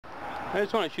I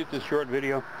just want to shoot this short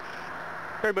video.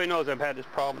 Everybody knows I've had this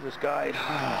problem with this guy,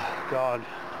 God,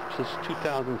 since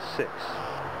 2006.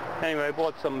 Anyway, I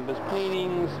bought some of his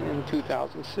paintings in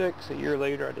 2006. A year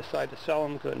later, I decided to sell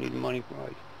them because I needed money for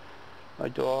my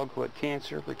dog who had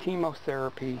cancer for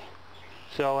chemotherapy.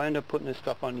 So I ended up putting this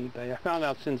stuff on eBay. I found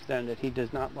out since then that he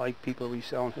does not like people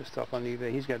reselling his stuff on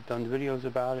eBay. He's got done videos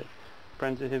about it.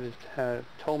 Friends of his have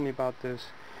told me about this.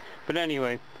 But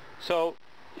anyway, so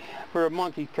for a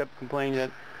month he kept complaining that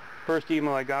first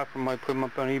email I got from him, I put him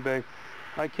up on eBay.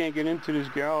 I can't get into this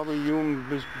gallery. You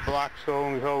and this black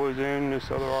soul was in,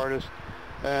 this other artist.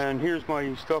 And here's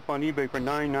my stuff on eBay for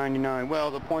 $9.99.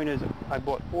 Well, the point is, I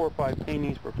bought 4 or 5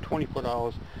 paintings for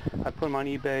 $24. I put them on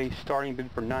eBay, starting bid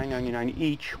for $9.99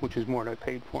 each, which is more than I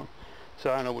paid for them.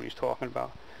 So I don't know what he's talking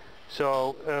about.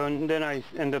 So, and then I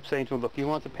end up saying to him, look, you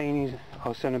want the paintings?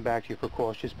 I'll send them back to you for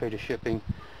cost. Just pay the shipping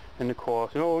and the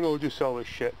cost. Oh, no, just sell this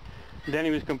shit. And then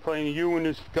he was complaining, you and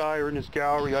this guy are in this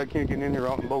gallery. I can't get in there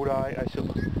out in Lodi. I said,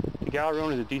 look, the gallery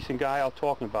owner is a decent guy. I'll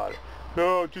talk about it.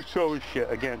 No, just sell this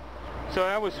shit again. So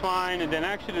that was fine, and then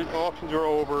actually the auctions were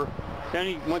over. Then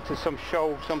he went to some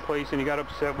show someplace and he got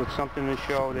upset with something in the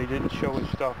show. They didn't show his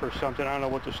stuff or something. I don't know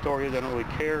what the story is. I don't really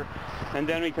care. And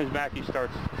then when he comes back, he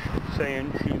starts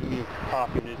saying, excuse me,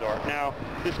 copying his art. Now,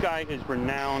 this guy is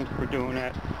renowned for doing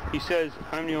that. He says,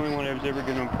 I'm the only one that's ever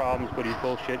given him problems, but he's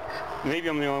bullshit. Maybe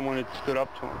I'm the only one that stood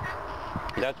up to him.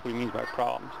 That's what he means by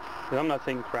problems. Because I'm not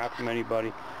taking crap from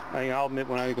anybody. I'll admit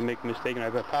when I can make a mistake, and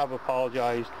I've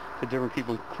apologized to different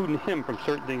people, including him, from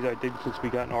certain things I did since we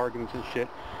got in arguments and shit.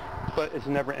 But it's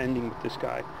never ending with this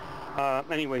guy.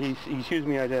 Anyway, he accused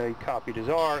me that I copied his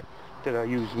art, that I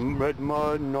used red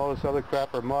mud and all this other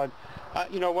crap, or mud.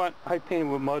 You know what? I painted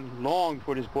with mud long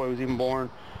before this boy was even born.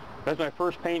 That's my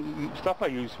first stuff I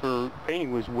used for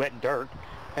painting was wet dirt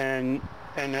and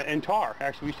tar.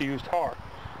 Actually, we used to use tar.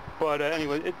 But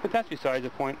anyway, but that's besides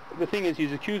the point. The thing is,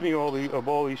 he's accused me of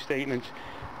all these statements,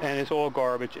 and it's all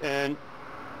garbage. And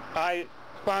I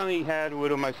finally had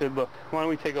with him, I said, look, why don't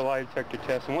we take a lie detector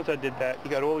test? And once I did that, he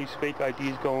got all these fake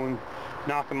IDs going,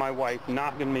 knocking my wife,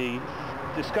 knocking me,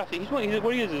 disgusting. What he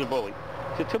is a bully.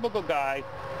 He's a typical guy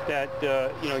that,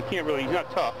 you know, he can't really, he's not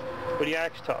tough, but he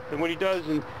acts tough. And what he does,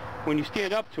 and when you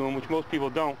stand up to him, which most people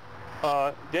don't,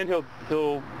 then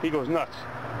he goes nuts.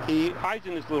 He hides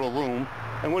in this little room,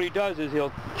 and what he does is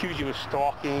he'll accuse you of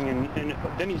stalking, and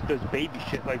then he does baby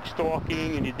shit like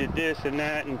stalking, and you did this and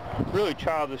that, and really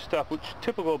childish stuff, which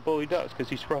typical bully does, because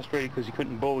he's frustrated because he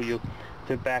couldn't bully you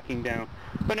to backing down.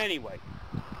 But anyway,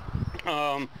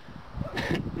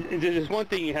 there's one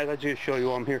thing he has. I'll just show you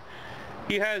while I'm here.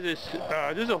 He has this,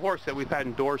 this is a horse that we've had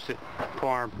in Dorset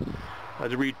Farm,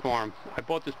 the Reed Farm. I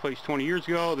bought this place 20 years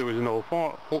ago. There was an old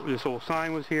farm, this old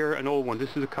sign was here, an old one.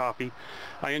 This is a copy.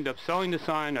 I ended up selling the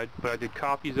sign, but I did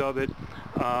copies of it,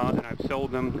 and I've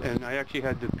sold them. And I actually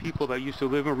had the people that used to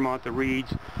live in Vermont, the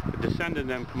Reeds, the descendant of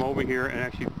them, come over here and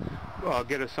actually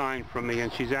get a sign from me.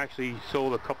 And she's actually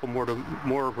sold a couple more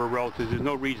of her relatives. There's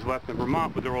no Reeds left in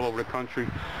Vermont, but they're all over the country.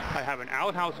 I have an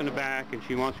outhouse in the back, and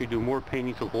she wants me to do more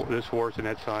paintings of this horse and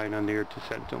that sign on there to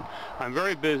send to them. I'm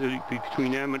very busy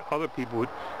between them and other people with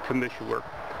commission work.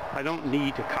 I don't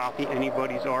need to copy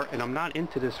anybody's art, and I'm not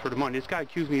into this for the money. This guy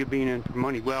accused me of being in for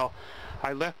money. Well,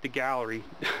 I left the gallery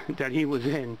that he was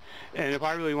in, and if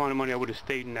I really wanted money, I would have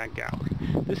stayed in that gallery.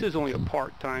 This is only a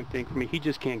part-time thing for me. He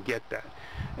just can't get that.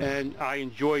 And I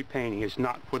enjoy painting. It's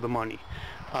not for the money.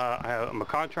 I'm a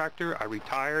contractor. I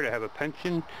retired. I have a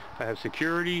pension. I have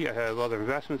security. I have other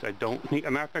investments. I don't need. As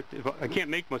a matter of fact, I can't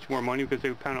make much more money because they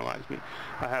would penalize me.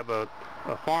 I have a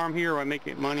farm here where I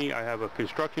make money. I have a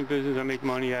construction business I make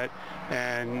money at.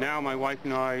 And now my wife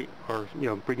and I are, you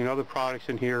know, bringing other products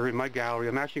in here in my gallery.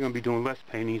 I'm actually going to be doing less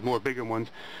paintings, more bigger ones,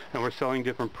 and we're selling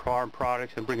different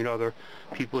products and bringing other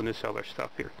people in to sell their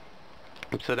stuff here.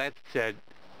 So that said,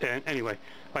 and anyway,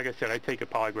 like I said, I take a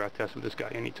polygraph test with this guy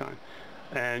anytime.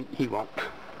 And he won't.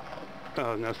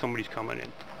 Now somebody's coming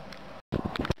in.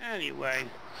 Anyway,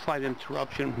 slight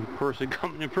interruption. Person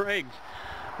coming in for eggs.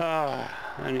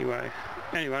 Anyway,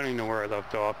 I don't even know where I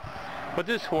left off. But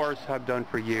this horse I've done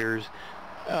for years.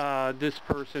 This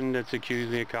person that's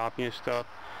accused me of copying stuff.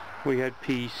 We had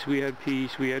peace,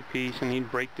 and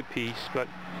he'd break the peace. But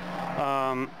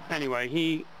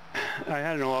anyway, I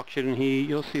had an auction.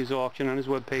 You'll see his auction on his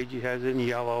webpage. He has it in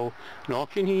yellow. An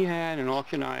auction he had, an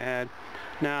auction I had.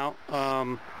 Now,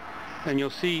 and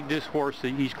you'll see this horse that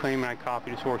he's claiming I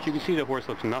copied his horse. You can see the horse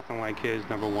looks nothing like his,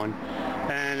 number one.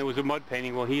 And it was a mud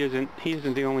painting. Well, he isn't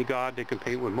the only god that can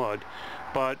paint with mud.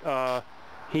 But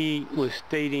he was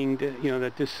stating that, you know,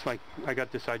 that this, like, I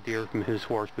got this idea from his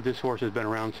horse, but this horse has been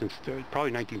around since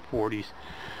probably 1940s.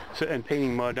 So, and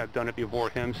painting mud, I've done it before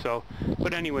him. So,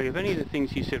 but anyway, if any of the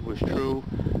things he said was true,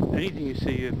 anything you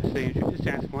see him say, just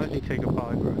ask him, why doesn't he take a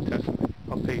polygraph test?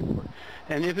 I'll pay for it.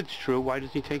 And if it's true, why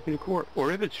does he take me to court?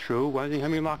 Or if it's true, why does he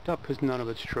have me locked up? Because none of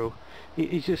it's true.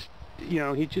 He's just, you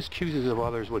know, he just accuses of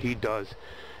others what he does.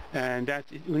 And that's,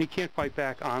 when he can't fight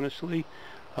back honestly,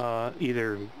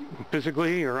 either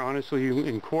physically or honestly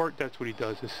in court, that's what he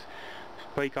does. Is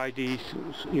fake IDs,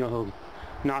 you know, he'll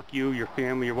knock you, your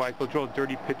family, your wife. He'll draw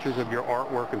dirty pictures of your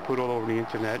artwork and put all over the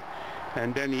internet.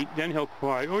 And then he'll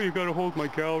cry, oh, you got to hold my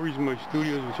galleries and my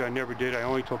studios, which I never did. I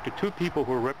only talked to 2 people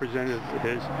who were representatives of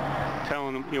his,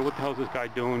 telling them, you know, what the hell is this guy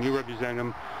doing? You represent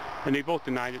him. And they both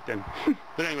denied it then.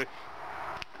 But anyway,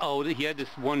 oh, he had this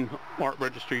one art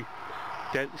registry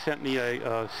that sent me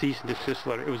a cease and desist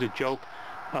letter. It was a joke.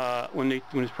 When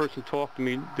this person talked to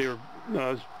me, they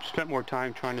spent more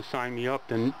time trying to sign me up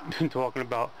than talking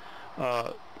about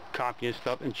copying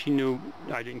stuff, and she knew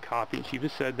I didn't copy it. She even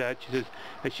said that. She says,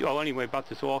 oh, anyway, about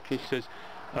this auction, she says,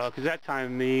 because that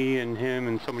time me and him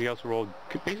and somebody else were all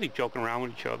basically joking around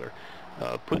with each other,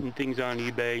 putting things on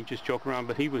eBay, just joking around,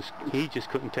 but he just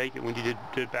couldn't take it when you did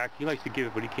it back. He likes to give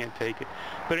it, but he can't take it.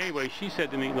 But anyway, she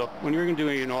said to me, look, when you're going to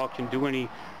do an auction, do any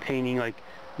painting, like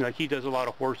he does a lot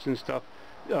of horse and stuff,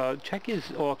 check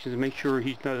his auctions and make sure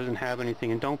he doesn't have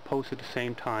anything, and don't post at the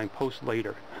same time, post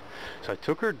later. So I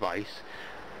took her advice.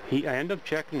 I ended up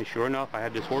checking, and sure enough, I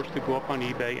had this horse to go up on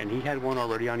eBay, and he had one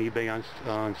already on eBay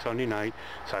on Sunday night.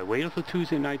 So I waited until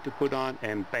Tuesday night to put on,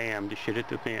 and bam, the shit hit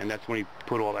the fan. That's when he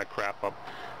put all that crap up.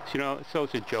 So, you know, so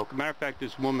it's a joke. Matter of fact,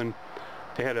 this woman,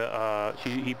 they had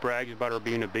he brags about her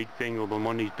being a big thing over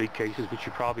one of these big cases, which she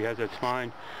probably has, that's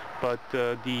fine. But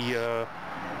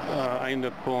I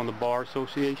ended up calling the Bar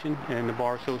Association, and the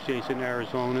Bar Association in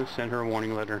Arizona sent her a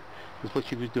warning letter. Because what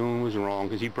she was doing was wrong,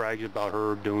 because he brags about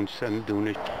her doing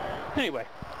this. Anyway,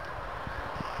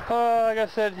 like I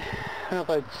said, I don't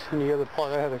know if I in the other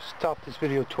part, I had to stop this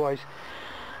video twice.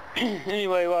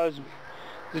 Anyway,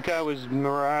 this guy was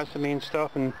harassing me and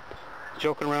stuff, and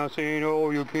joking around saying,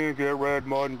 oh, you can't get red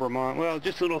mud in Vermont. Well,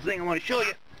 just a little thing I want to show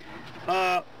you.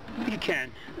 You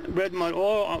can. Red mud,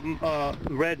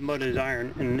 red mud is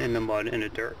iron in the mud, in the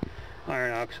dirt.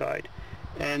 Iron oxide.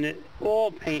 And all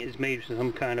paint is made from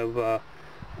some kind of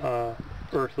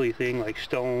earthly thing, like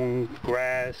stone,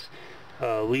 grass,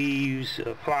 leaves,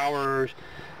 flowers.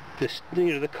 You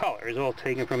know, the color is all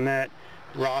taken from that.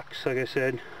 Rocks, like I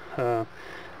said,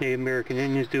 Native American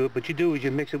Indians do it. But you do is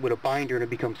you mix it with a binder and it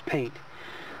becomes paint.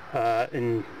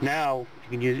 And now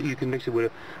you can mix it with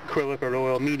acrylic or an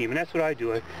oil medium, and that's what I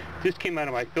do. This came out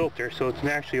of my filter, so it's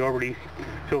actually already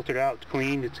filtered out. It's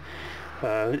clean.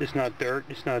 It's not dirt.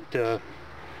 It's not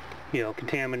you know,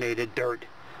 contaminated dirt.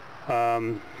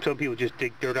 Some people just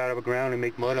dig dirt out of the ground and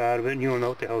make mud out of it, and you don't know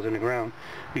what the hell's in the ground.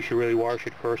 You should really wash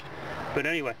it first. But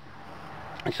anyway,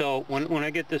 so when I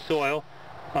get the soil,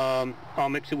 I'll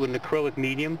mix it with an acrylic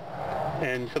medium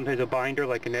and sometimes a binder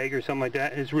like an egg or something like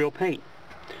that, and it's real paint.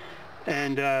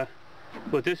 And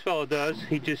what this fellow does,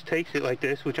 he just takes it like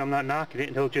this, which I'm not knocking it,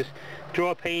 and he'll just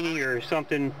draw a painting or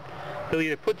something. He'll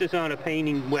either put this on a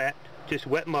painting wet, just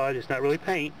wet mud, it's not really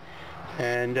paint.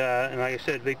 And like I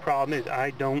said, the big problem is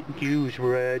I don't use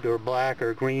red or black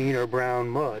or green or brown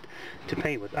mud to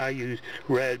paint with. I use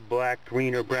red, black,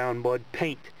 green, or brown mud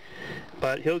paint.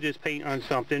 But he'll just paint on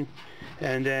something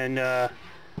and then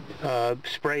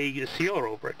spray a sealer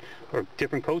over it, or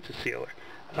different coats of sealer.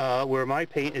 Where my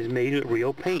paint is made of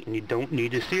real paint, and you don't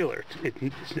need a sealer.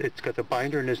 It's got the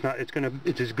binder, and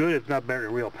it's as good, if not better,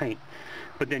 than real paint.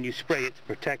 But then you spray it to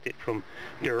protect it from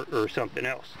dirt or something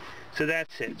else. So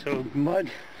that's it. So mud,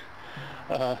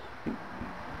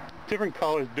 different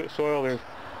colors soil. There's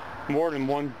more than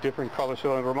one different color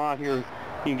soil. In Vermont here, you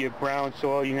can get brown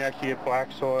soil. You can actually get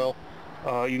black soil.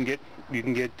 You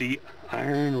can get the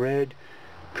iron red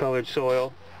colored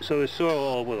soil. So there's soil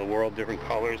all over the world, different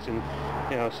colors, and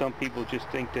you know, some people just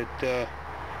think that,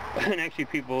 and actually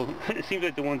people, it seems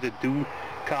like the ones that do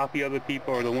copy other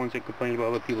people are the ones that complain about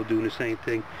other people doing the same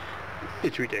thing.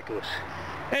 It's ridiculous.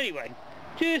 Anyway,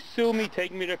 just sue me,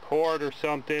 take me to court or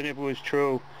something if it was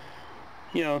true.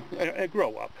 You know,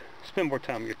 grow up. Spend more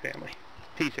time with your family.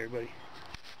 Peace, everybody.